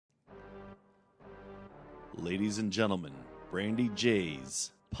Ladies and gentlemen, Brandy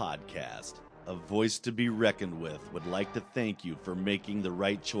J's podcast, a voice to be reckoned with, would like to thank you for making the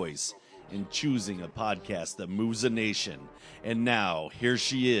right choice in choosing a podcast that moves a nation. And now, here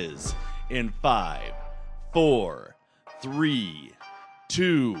she is in 5, 4, 3,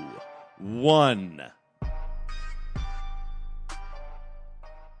 2, 1.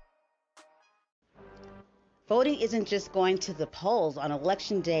 Voting isn't just going to the polls on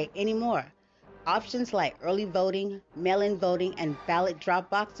Election Day anymore. Options like early voting, mail-in voting, and ballot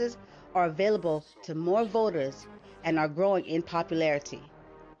drop boxes are available to more voters and are growing in popularity.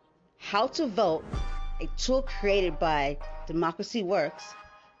 How to Vote, a tool created by Democracy Works,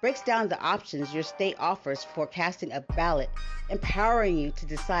 breaks down the options your state offers for casting a ballot, empowering you to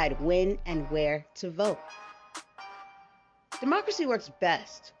decide when and where to vote. Democracy works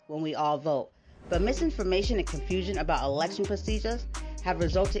best when we all vote, but misinformation and confusion about election procedures have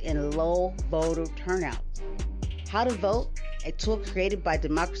resulted in low voter turnout. How to Vote, a tool created by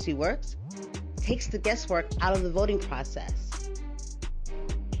Democracy Works, takes the guesswork out of the voting process.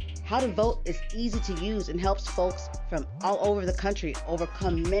 How to Vote is easy to use and helps folks from all over the country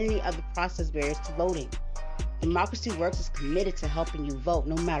overcome many of the process barriers to voting. Democracy Works is committed to helping you vote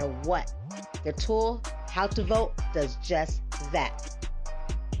no matter what. Their tool, How to Vote, does just that.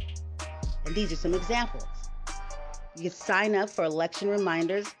 And these are some examples. You can sign up for election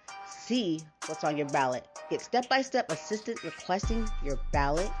reminders, see what's on your ballot, get step-by-step assistance requesting your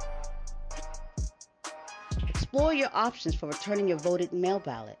ballot, explore your options for returning your voted mail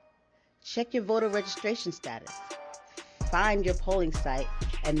ballot, check your voter registration status, find your polling site,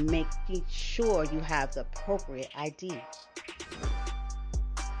 and making sure you have the appropriate ID.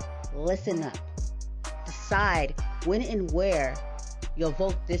 Listen up. Decide when and where you'll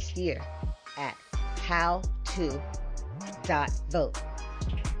vote this year at howto.vote.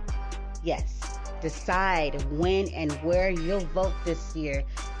 Yes, decide when and where you'll vote this year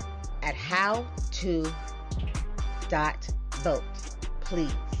at howto.vote.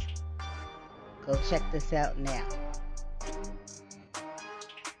 Please, go check this out now.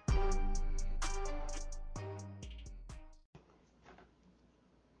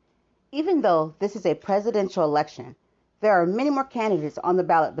 Even though this is a presidential election, there are many more candidates on the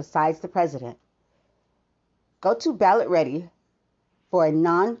ballot besides the president. Go to Ballot Ready for a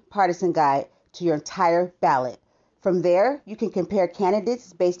nonpartisan guide to your entire ballot. From there, you can compare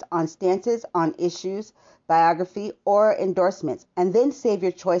candidates based on stances on issues, biography, or endorsements, and then save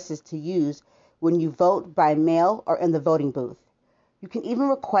your choices to use when you vote by mail or in the voting booth. You can even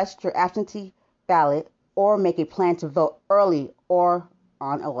request your absentee ballot or make a plan to vote early or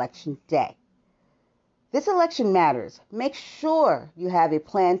on election day. This election matters. Make sure you have a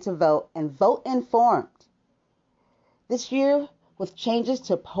plan to vote and vote informed. This year, with changes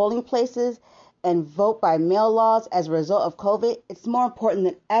to polling places and vote by mail laws as a result of COVID, it's more important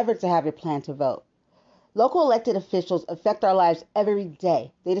than ever to have a plan to vote. Local elected officials affect our lives every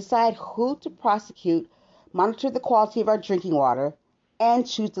day. They decide who to prosecute, monitor the quality of our drinking water, and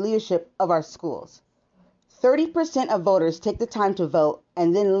choose the leadership of our schools. 30% of voters take the time to vote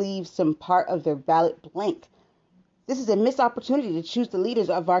and then leave some part of their ballot blank. This is a missed opportunity to choose the leaders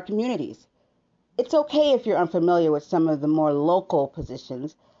of our communities. It's okay if you're unfamiliar with some of the more local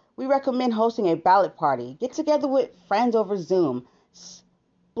positions. We recommend hosting a ballot party. Get together with friends over Zoom.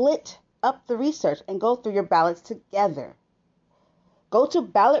 Split up the research and go through your ballots together. Go to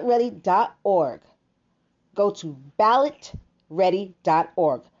ballotready.org. Go to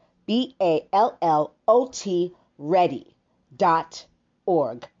ballotready.org. BALLOT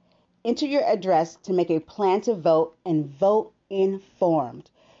ready.org. Enter your address to make a plan to vote and vote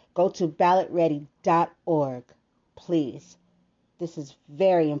informed. Go to ballotready.org. Please, this is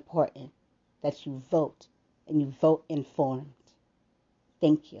very important that you vote and you vote informed.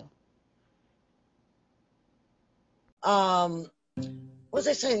 Thank you. What was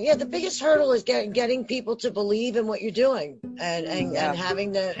I saying? Yeah, the biggest hurdle is getting people to believe in what you're doing and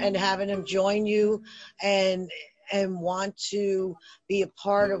having them join you and want to be a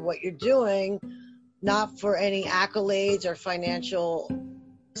part of what you're doing, not for any accolades or financial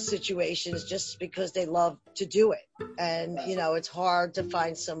situations, just because they love to do it. And it's hard to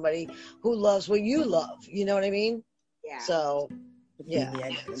find somebody who loves what you love. You know what I mean? Yeah. So yeah.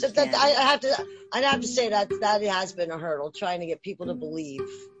 So that I'd have to say that has been a hurdle, trying to get people to believe,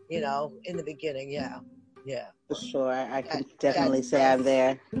 in the beginning. Yeah. For sure. I can definitely say I'm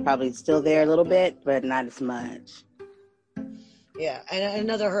there. Probably still there a little bit, but not as much. Yeah. And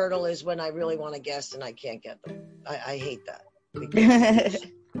another hurdle is when I really want to guest and I can't get them. I hate that.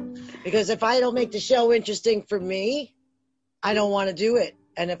 Because if I don't make the show interesting for me, I don't want to do it.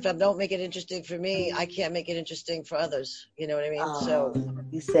 And if I don't make it interesting for me, I can't make it interesting for others. You know what I mean? So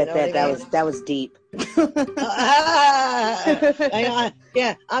you said you know that was deep.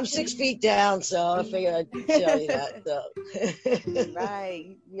 Yeah, I'm 6 feet down, so I figured I'd tell you that. So.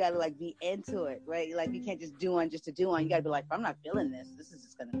 Right, you gotta like be into it, right? Like you can't just do one just to do one. You gotta be like, if I'm not feeling this, this is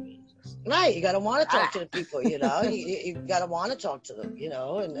just gonna be just... Right. You gotta want to talk to the people. You know, you gotta want to talk to them. You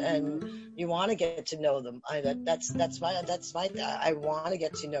know, and you want to get to know them. That's my I want to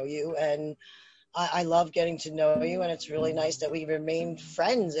get to know you, and I love getting to know you, and it's really nice that we remain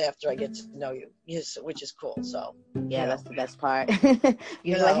friends after I get to know you, yes, which is cool. So yeah, that's the best part.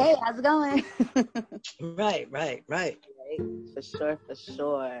 You're like, hey, how's it going? Right. For sure.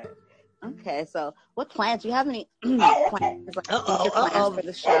 Okay, so what plans? Do you have any plans, like future plans for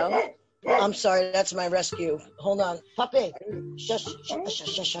the show? I'm sorry, that's my rescue. Hold on, puppy. Shush.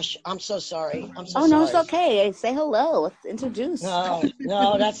 I'm so sorry. Oh no, it's okay. Say hello. Let's introduce. No,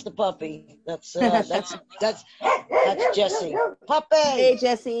 that's the puppy. That's Jesse. Puppy. Hey,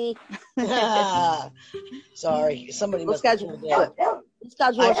 Jesse. Sorry, somebody We'll must schedule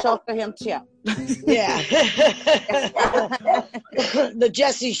a show for him too. Yeah. The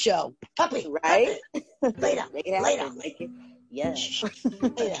Jesse Show. Puppy. Right? Lay down. Yeah. Shush.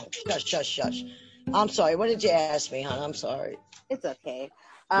 I'm sorry. What did you ask me, hon? I'm sorry. It's okay.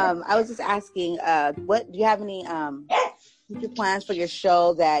 I was just asking, what do you have any future plans for your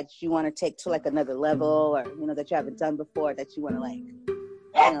show that you want to take to like another level, or that you haven't done before that you want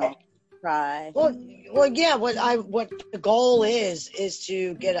to try? Well, yeah. What the goal is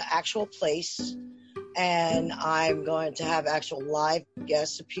to get an actual place. And I'm going to have actual live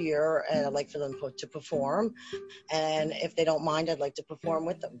guests appear, and I'd like for them to perform. And if they don't mind, I'd like to perform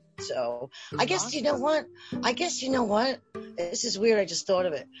with them. So I guess, you know what? This is weird. I just thought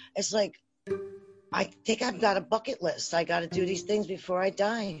of it. It's like, I think I've got a bucket list. I got to do these things before I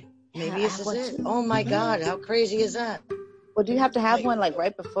die. Maybe this is it. Oh my God. How crazy is that? Well, do you have to have one like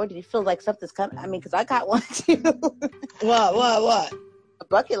right before? Do you feel like something's coming? I mean, because I got one too. What? A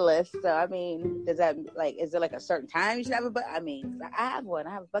bucket list. So I mean, does that is there like a certain time you should have I have one.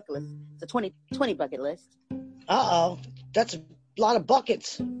 I have a bucket list. It's a 2020 bucket list. That's a lot of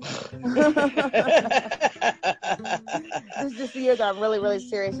buckets. This is just the year that I'm really, really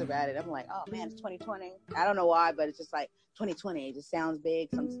serious about it. I'm like, oh man, it's 2020. I don't know why, but it's just like 2020. It just sounds big.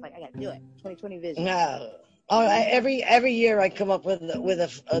 So I'm just like, I gotta do it. 2020 vision. No. Every year I come up with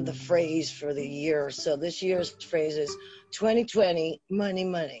the phrase for the year. So this year's phrase is 2020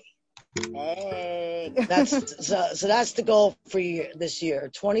 money. Hey. So that's the goal for this year.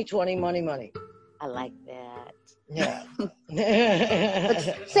 2020 money. I like that. Yeah.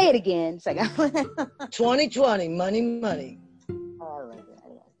 Say it again. It's like 2020 money. Oh, I love it.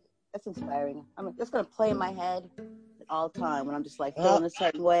 That's inspiring. I'm just gonna play in my head all the time when I'm just like feeling a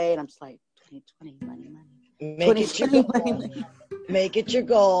certain way, and I'm just like 2020 money. Make it your goal. Make it your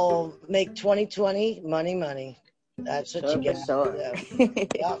goal. Make 2020 money. That's what you get. Sure.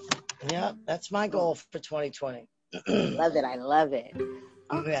 Yeah. That's my goal for 2020. I love it.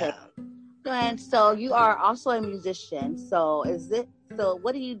 Okay. Yeah. And so you are also a musician. So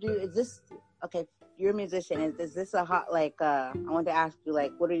what do you do? Is this okay? You're a musician. Is this a hot I wanted to ask you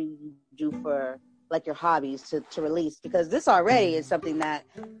what do you do for your hobbies to release? Because this already is something that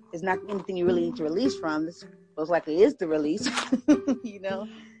is not anything you really need to release from. This most likely is the release.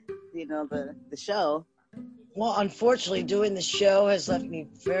 the show. Well, unfortunately, doing the show has left me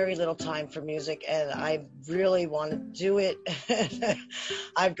very little time for music, and I really want to do it.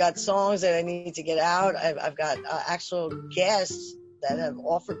 I've got songs that I need to get out. I've got actual guests that have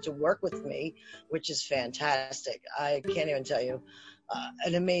offered to work with me, which is fantastic. I can't even tell you.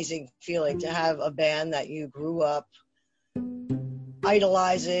 An amazing feeling to have a band that you grew up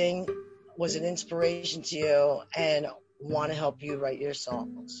idolizing, was an inspiration to you, and want to help you write your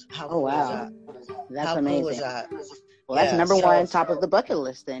songs. How cool is that? That's amazing. Cool is that? Well, that's number one top of the bucket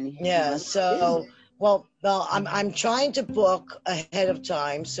list then. Yeah. So, well, I'm trying to book ahead of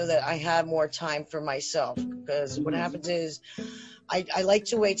time so that I have more time for myself. Because what happens is, I like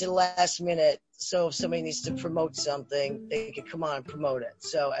to wait to the last minute. So if somebody needs to promote something, they can come on and promote it.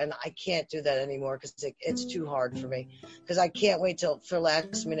 So, and I can't do that anymore because it's too hard for me. Because I can't wait for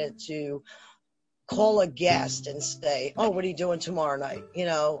last minute to call a guest and say, oh, what are you doing tomorrow night?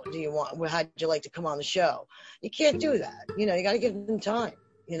 How'd you like to come on the show? You can't do that. You got to give them time,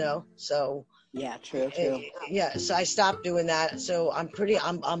 so. Yeah, true. Yeah, so I stopped doing that. So I'm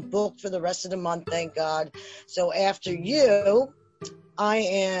booked for the rest of the month, thank God. So after you, I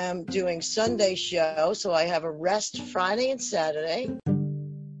am doing Sunday show. So I have a rest Friday and Saturday.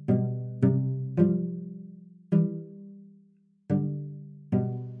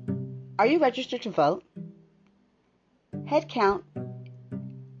 Are you registered to vote? Headcount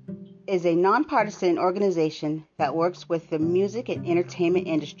is a nonpartisan organization that works with the music and entertainment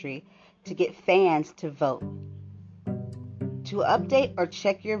industry to get fans to vote. To update or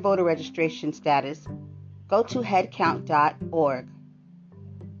check your voter registration status, go to headcount.org,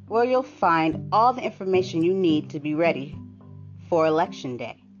 where you'll find all the information you need to be ready for Election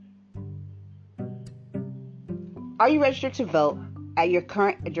Day. Are you registered to vote at your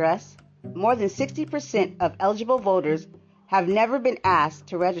current address? More than 60% of eligible voters have never been asked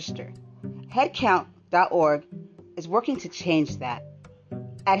to register. Headcount.org is working to change that.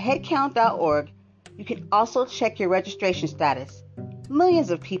 At headcount.org, you can also check your registration status. Millions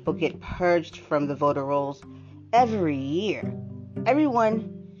of people get purged from the voter rolls every year.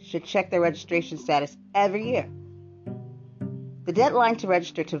 Everyone should check their registration status every year. The deadline to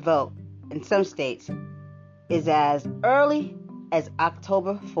register to vote in some states is as early as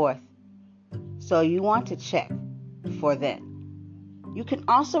October 4th, so you want to check before then. You can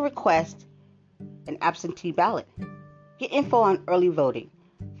also request an absentee ballot. Get info on early voting.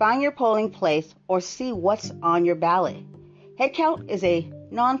 Find your polling place or see what's on your ballot. Headcount is a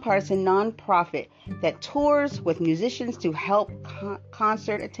nonpartisan nonprofit that tours with musicians to help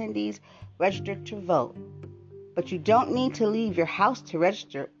concert attendees register to vote. But you don't need to leave your house to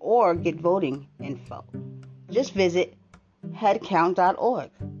register or get voting info. Just visit headcount.org.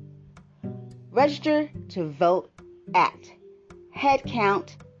 Register to vote at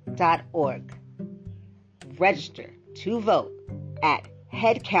headcount.org. Register to vote at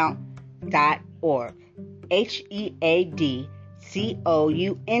headcount.org.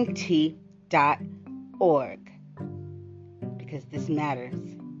 HEADCOUNT.org. Because this matters.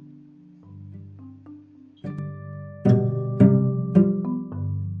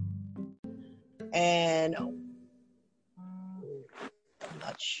 And I'm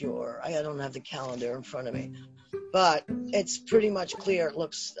not sure. I don't have the calendar in front of me, but it's pretty much clear. It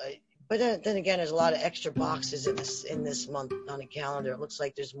looks. But then again, there's a lot of extra boxes in this month on the calendar. It looks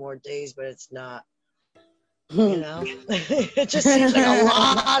like there's more days, but it's not. You know, it just seems like a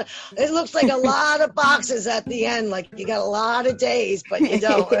lot. It looks like a lot of boxes at the end. Like you got a lot of days, but you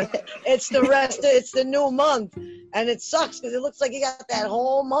don't. It's the rest. It's the new month, and it sucks because it looks like you got that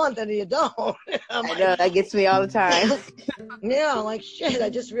whole month and you don't. I know, that gets me all the time. Yeah, I'm like, shit, I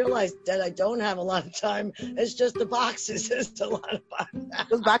just realized that I don't have a lot of time. It's just the boxes. It's a lot of boxes.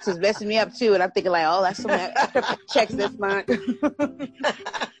 Those boxes messing me up too, and I'm thinking like, oh, that's some extra checks this month.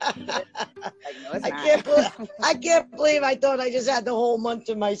 Like, no, I can't believe I thought I just had the whole month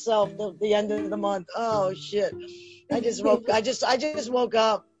to myself, the end of the month. Oh shit. I just woke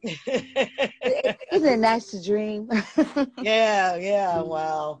up. Isn't it nice to dream? Yeah,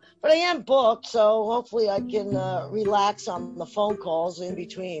 wow. But I am booked, so hopefully I can relax on the phone calls in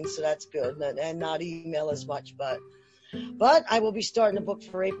between, so that's good, and not email as much, but I will be starting to book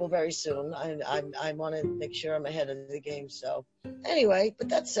for April very soon. I want to make sure I'm ahead of the game, so anyway, but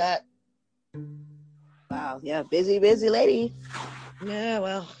that's that. Wow, yeah, busy lady. Yeah,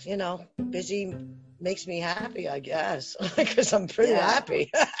 well, busy makes me happy, I guess, because I'm pretty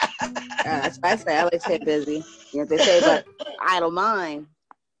happy. That's why I say I like saying busy. You know what they say about idle mind.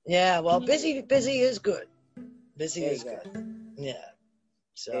 Yeah, well, busy is good. Busy is good. Yeah.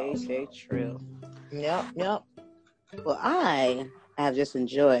 So very true. Yep. Well, I have just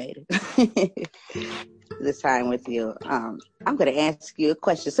enjoyed this time with you. I'm going to ask you a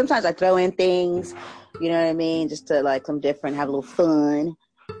question. Sometimes I throw in things, you know what I mean, just to like some different, have a little fun.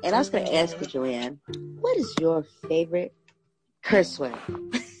 And I was going to ask you, Joanne, what is your favorite curse word?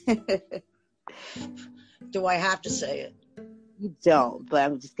 Do I have to say it? You don't, but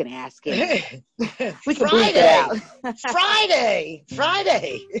I'm just going to ask it. We can Friday. bleep it out.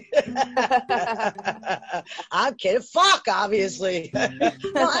 Friday. I'm kidding. Fuck, obviously.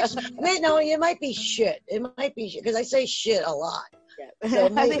 No, it might be shit. It might be shit because I say shit a lot. Yeah. So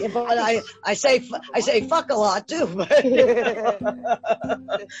maybe, but I say fuck a lot too. But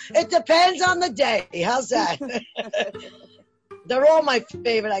it depends on the day. How's that? They're all my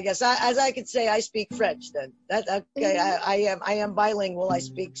favorite, I guess. As I could say, I speak French. Then okay. I am bilingual. I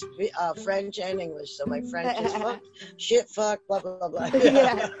speak French and English. So my French is fuck, shit, fuck, blah blah blah.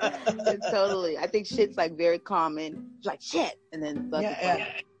 Yeah, totally. I think shit's like very common. It's like shit, and then fuck.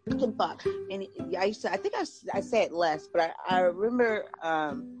 Fuck. And I think I say it less, but I remember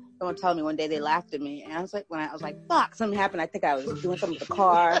someone telling me one day they laughed at me, and I was like, fuck, something happened. I think I was doing something with the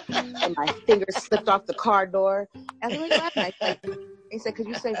car, and my finger slipped off the car door. And I was like, laughing. I was like, He said, "Cause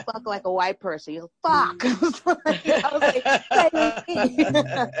you say fuck like a white person." You're fuck. I was like,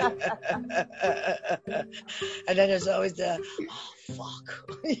 and then there's always the, oh fuck.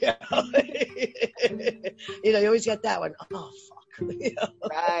 You always get that one. Oh fuck.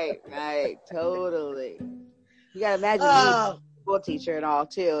 Right, totally. You gotta imagine me, school teacher and all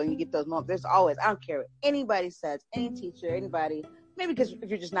too, and you get those moments. There's always, I don't care what anybody says, any teacher, anybody. Maybe because if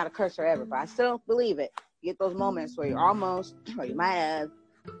you're just not a cursor ever, but I still don't believe it. You get those moments where you almost, or you might have,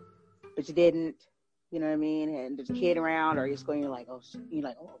 but you didn't. You know what I mean? And there's a kid around, or you're just going, you're like, oh,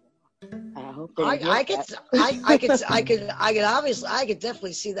 I hope they I could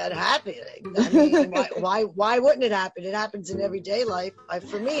definitely see that happening. I mean, why wouldn't it happen? It happens in everyday life.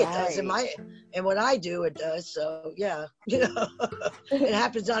 For me, it does. And what I do, it does. So yeah, it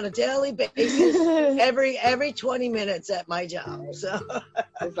happens on a daily basis, every 20 minutes at my job. So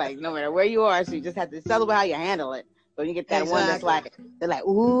it's like no matter where you are, so you just have to tell about how you handle it. So you get that one that's like, they're like,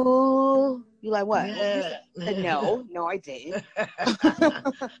 ooh, you like what? Yeah. No, I didn't.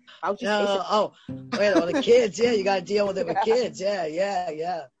 The kids, yeah, you got to deal with it with kids,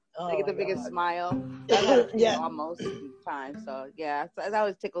 yeah. Oh, they get the biggest smile. Yeah, almost time. So yeah, so it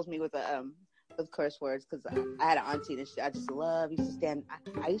always tickles me with curse words because I had an auntie that I just used to stand.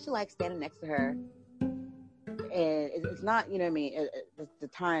 I used to like standing next to her. And it's not, you know what I mean, it's the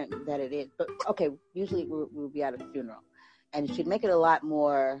time that it is. But, okay, usually we'll be at a funeral. And she'd make it a lot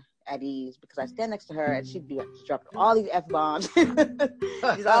more at ease because I stand next to her and she'd be like, dropping all these F-bombs.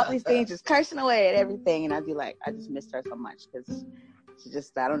 Just all these things, just cursing away at everything. And I'd be like, I just missed her so much because she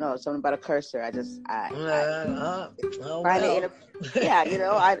just, I don't know, something about a cursor. I find it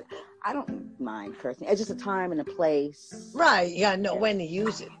I don't mind cursing. It's just a time and a place. Right. You gotta know when to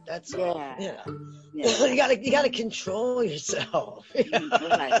use it. That's all. Yeah. You gotta control yourself.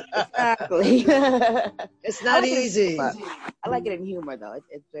 Right. Exactly. It's not easy. I like it in humor though.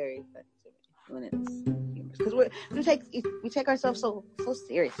 It's very funny to me when it's humorous because we take ourselves so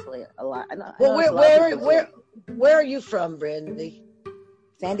seriously a lot. Where are you from, Brandy?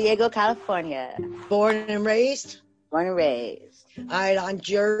 San Diego, California. Born and raised. Born and raised. All right, on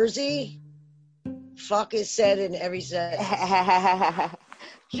Jersey. Fuck is said in every sentence.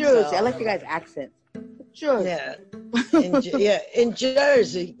 Jersey. So, I like your guys' accent. Jersey. Yeah. In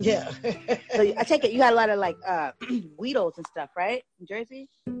Jersey. Yeah. So I take it you had a lot of like Guidos and stuff, right? In Jersey?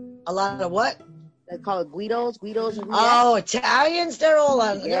 A lot of what? They call it Guidos and oh, Italians, they're all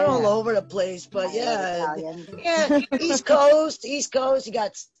over the place, but yeah. East Coast, you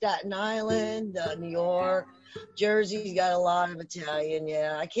got Staten Island, New York, Jersey's got a lot of Italian,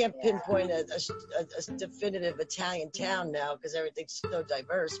 I can't pinpoint a definitive Italian town now because everything's so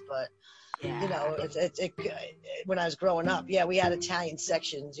diverse, but when I was growing up, we had Italian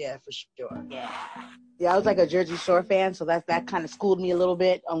sections, for sure. Yeah, I was like a Jersey Shore fan, so that kind of schooled me a little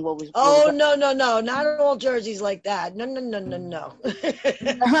bit on what was. Oh, no, not all Jerseys like that. No.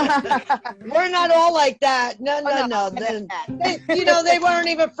 We're not all like that. No. They weren't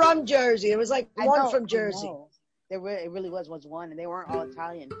even from Jersey. It was like one from Jersey. It really was one, and they weren't all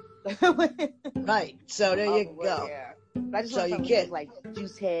Italian. Right. So there you go. Yeah. I just want to like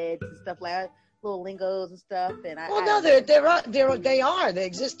juice heads and stuff like that. Little lingos and stuff, and they are. They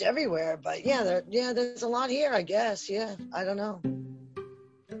exist everywhere, but there's a lot here, I guess. Yeah, I don't know.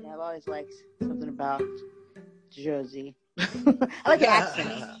 Yeah, I've always liked something about Jersey. I like your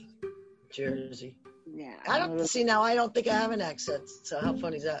accent. Jersey. Yeah. I don't think I have an accent. So how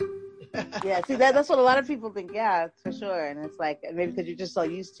funny is that? Yeah, see that's what a lot of people think. Yeah, for sure, and it's like maybe because you're just so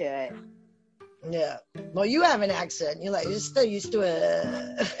used to it. Yeah. Well, you have an accent. You're still used to it.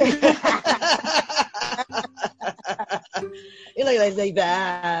 You're like lay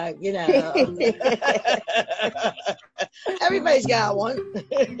back, Everybody's got one.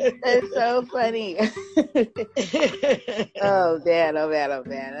 That's so funny. Oh man.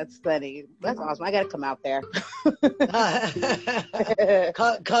 That's funny. That's awesome. I gotta come out there.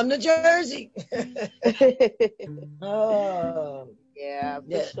 Come to Jersey. Oh. Yeah,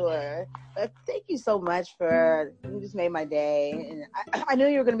 for sure. But thank you so much you just made my day. And I knew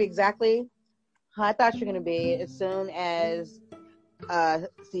you were going to be exactly how I thought you were going to be as soon as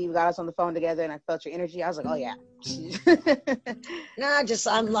Steve got us on the phone together and I felt your energy. I was like, oh yeah. Nah, I'm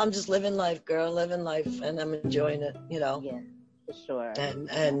just living life, girl, living life, and I'm enjoying it, Yeah. For sure. And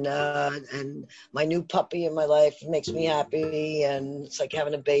my new puppy in my life makes me happy, and it's like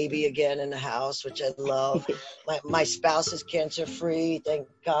having a baby again in the house, which I love. my spouse is cancer free, thank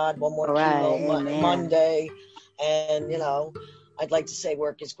God. One more chemo Monday, and I'd like to say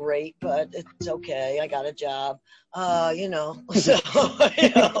work is great, but it's okay. I got a job, so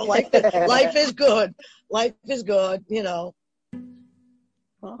life is good. Life is good,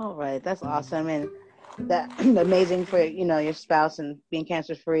 All right, that's awesome, and that amazing for your spouse and being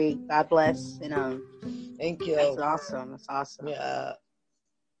cancer free. God bless. Thank That's you. awesome. That's awesome. Yeah.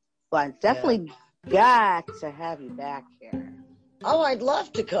 Well, I definitely got to have you back here. Oh, I'd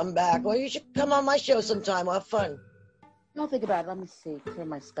love to come back. Well, you should come on my show sometime. We'll have fun. Don't think about it. Let me see. Clear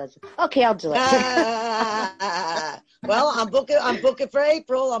my schedule. Okay, I'll do it. Well, I'm booking for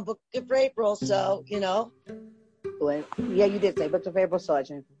April. So Yeah, you did say booked for April, so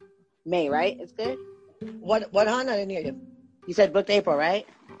it's in May, right? It's good. What, hon? I didn't hear you. You said booked April, right?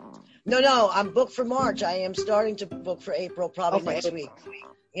 No, I'm booked for March. I am starting to book for April, probably for next April. week.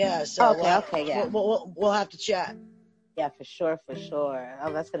 Yeah. So okay, yeah. We'll have to chat. Yeah, for sure.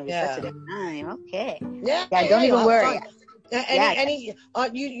 Oh, that's gonna be such a good time. Okay. Yeah. Don't even worry.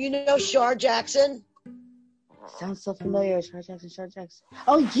 You know Shar Jackson? Sounds so familiar. Shar Jackson.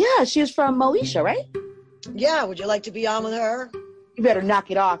 Oh yeah, she was from Moesha, right? Yeah. Would you like to be on with her? You better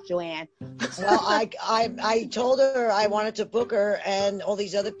knock it off, Joanne. Well, I told her I wanted to book her, and all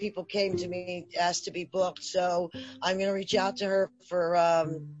these other people came to me, asked to be booked. So I'm going to reach out to her for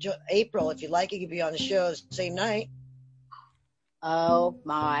April. If you'd like, you could be on the show same night. Oh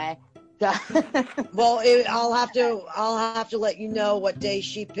my God. Well, I'll have to let you know what day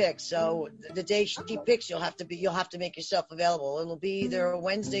she picks. So the day she picks, you'll have to make yourself available. It'll be either a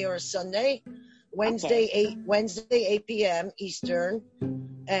Wednesday or a Sunday. Wednesday 8 p.m. Eastern,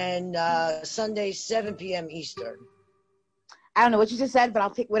 and Sunday 7 p.m. Eastern. I don't know what you just said, but I'll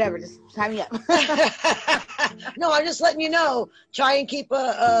pick whatever. Just sign me up. No, I'm just letting you know. Try and keep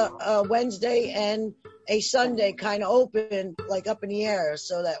a Wednesday and a Sunday kind of open, like up in the air,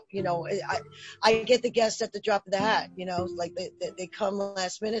 so that I get the guests at the drop of the hat. Like they come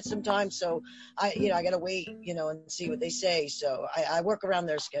last minute sometimes, so I gotta wait, and see what they say. So I work around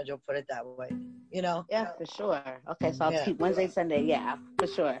their schedule, put it that way. Yeah, for sure. Okay, so I'll keep Wednesday, Sunday. Yeah, for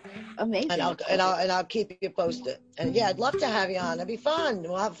sure. Amazing. And I'll keep you posted. And yeah, I'd love to have you on. It'd be fun.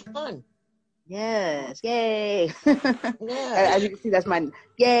 We'll have fun. Yes, yay. Yeah. As you can see, that's my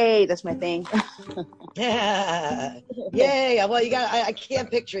thing. Yeah. Yay. Well, I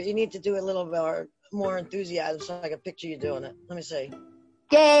can't picture it. You need to do a little more enthusiasm so I can picture you doing it. Let me see.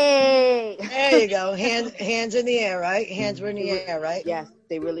 Yay. There you go. Hands in the air, right? Hands were in the air, right? Yes,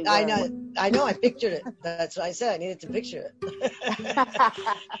 they really were. I know. I pictured it. That's what I said. I needed to picture it.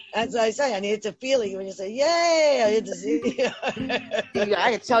 That's what I say. I needed to feel it when you say, yay. I need to see.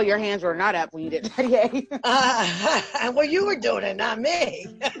 I could tell your hands were not up when you did that. Yay. Well, you were doing it, not me.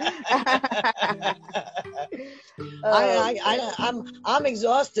 I'm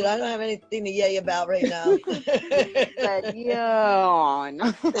exhausted. I don't have anything to yay about right now. But yawn.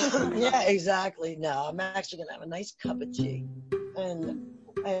 Yeah, exactly. No, I'm actually gonna have a nice cup of tea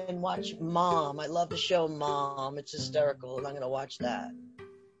and watch Mom. I love the show Mom. It's hysterical, and I'm gonna watch that.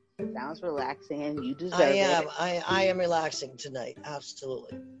 Sounds relaxing, and you deserve it. I I am relaxing tonight.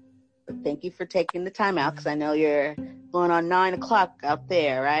 Absolutely. But thank you for taking the time out, because I know you're going on 9 o'clock out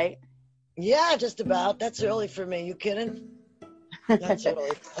there, right? Yeah, just about. That's early for me. You kidding? That's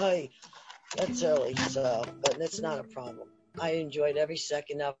early. That's early. So, but it's not a problem. I enjoyed every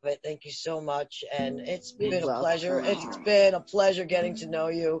second of it. Thank you so much. And it's been a pleasure. It's been a pleasure getting to know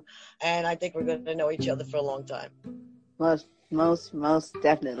you. And I think we're going to know each other for a long time. Most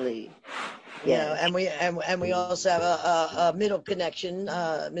definitely. Yeah. And we also have a middle connection,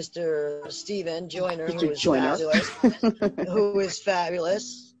 Mr. Steven Joyner, who is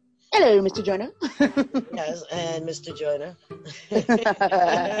fabulous. Hello, Mr. Joyner. Yes, and Mr. Joyner.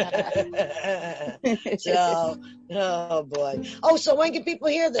 So, oh boy. Oh, so when can people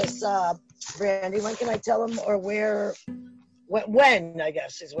hear this, Brandy? When can I tell them, or where? When I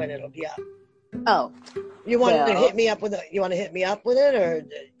guess is when it'll be up. Oh, you want to hit me up with it? You want to hit me up with it, or?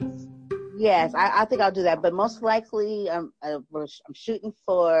 Yes, I think I'll do that. But most likely, I'm shooting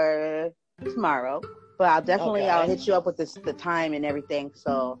for tomorrow. But I'll definitely I'll hit you up with the time and everything.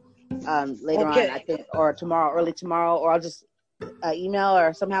 So. Later on, I think, or tomorrow, early tomorrow, or I'll just email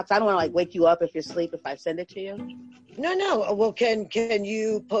or somehow, because I don't want to wake you up if you're asleep if I send it to you. No. Well, can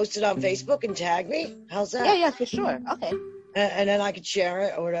you post it on Facebook and tag me? How's that? Yeah, for sure. Okay. And then I could share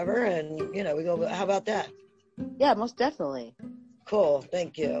it or whatever, and we go. How about that? Yeah, most definitely. Cool.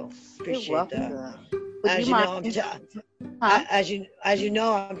 Thank you. Appreciate that. As you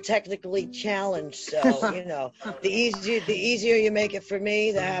know, I'm technically challenged, so the easier you make it for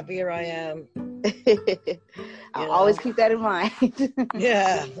me, the happier I am. I'll always keep that in mind.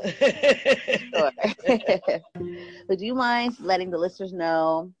 Yeah. But do you mind letting the listeners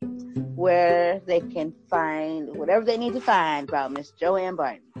know where they can find whatever they need to find about Miss Joanne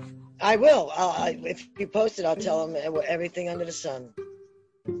Barton? I will. If you post it, I'll tell them everything under the sun.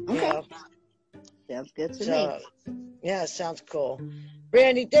 Okay. Sounds good to me. Yeah, sounds cool.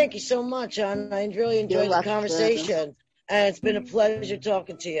 Brandy, thank you so much, hon. I really enjoyed the conversation. And it's been a pleasure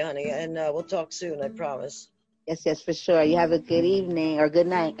talking to you, honey. And we'll talk soon, I promise. Yes, for sure. You have a good evening or good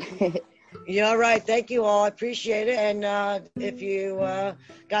night. Yeah, all right. Thank you all. I appreciate it. And if you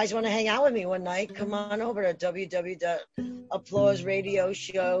guys want to hang out with me one night, come on over to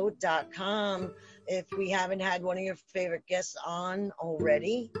www.applauseradioshow.com. If we haven't had one of your favorite guests on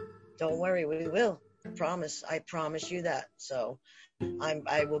already, don't worry, we will. I promise you that. So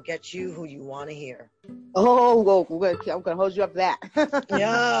I will get you who you want to hear. Oh, well, I'm gonna hold you up to that.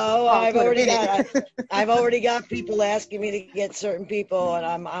 No, I've already got people asking me to get certain people, and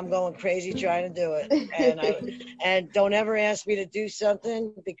I'm going crazy trying to do it. And don't ever ask me to do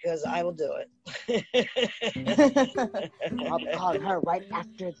something because I will do it. I'll be calling her right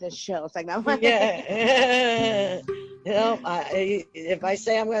after the show. It's like, no. Yeah. If I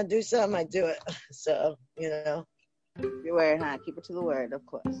say I'm going to do something, I do it. So, Your word, huh? Keep it to the word, of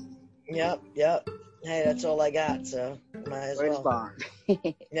course. Yep. Hey, that's all I got, so might as well. Bond.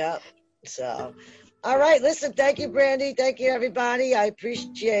 Yep. So, all right. Listen, thank you, Brandy. Thank you, everybody. I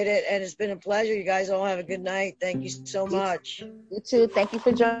appreciate it, and it's been a pleasure. You guys all have a good night. Thank you so much. You too. Thank you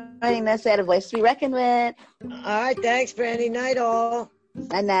for joining us at A Voice to Be Reckoned With. All right. Thanks, Brandy. Night, all.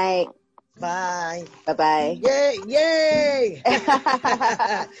 Night. Bye. Bye-bye. Yay!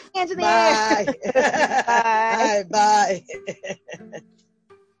 Hands in the Bye. Air. Bye.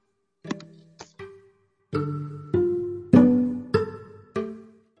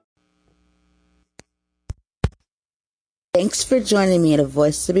 Thanks for joining me at A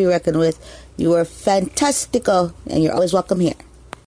Voice to Be Reckoned With. You are fantastical, and you're always welcome here.